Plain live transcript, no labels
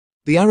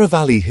The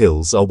Aravalli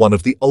Hills are one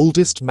of the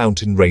oldest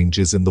mountain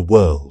ranges in the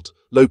world,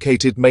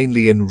 located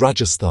mainly in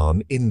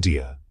Rajasthan,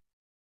 India.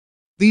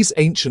 These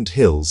ancient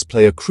hills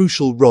play a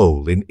crucial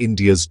role in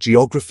India's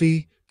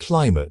geography,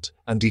 climate,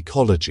 and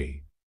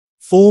ecology.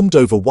 Formed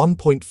over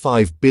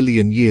 1.5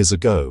 billion years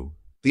ago,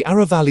 the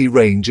Aravalli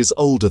Range is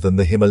older than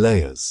the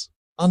Himalayas.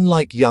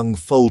 Unlike young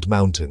fold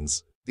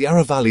mountains, the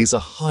Aravallis are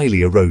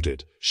highly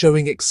eroded,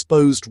 showing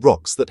exposed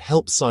rocks that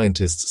help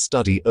scientists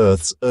study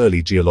Earth's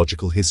early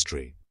geological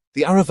history.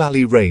 The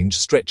Aravalli Range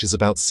stretches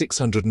about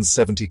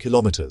 670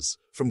 kilometers,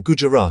 from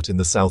Gujarat in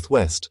the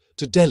southwest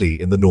to Delhi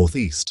in the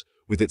northeast,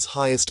 with its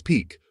highest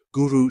peak,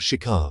 Guru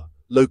Shikhar,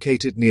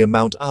 located near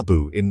Mount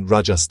Abu in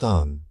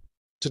Rajasthan.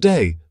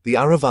 Today, the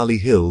Aravalli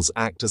Hills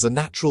act as a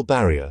natural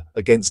barrier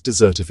against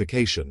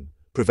desertification,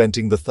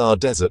 preventing the Thar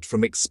Desert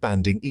from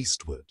expanding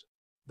eastward.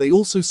 They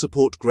also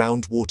support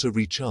groundwater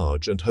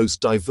recharge and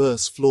host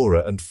diverse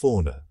flora and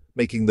fauna,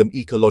 making them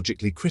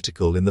ecologically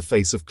critical in the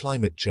face of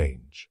climate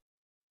change.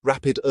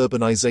 Rapid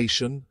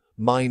urbanization,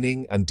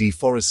 mining, and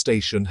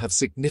deforestation have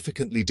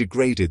significantly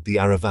degraded the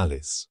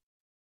Aravallis.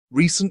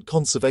 Recent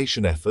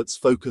conservation efforts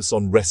focus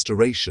on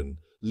restoration,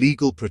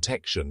 legal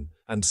protection,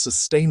 and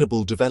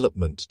sustainable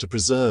development to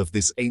preserve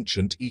this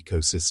ancient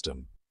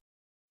ecosystem.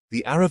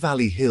 The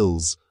Aravalli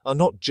Hills are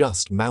not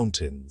just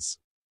mountains.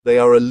 They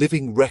are a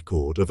living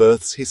record of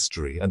Earth's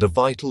history and a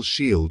vital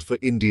shield for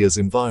India's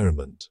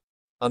environment.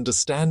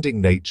 Understanding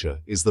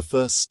nature is the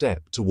first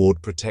step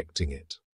toward protecting it.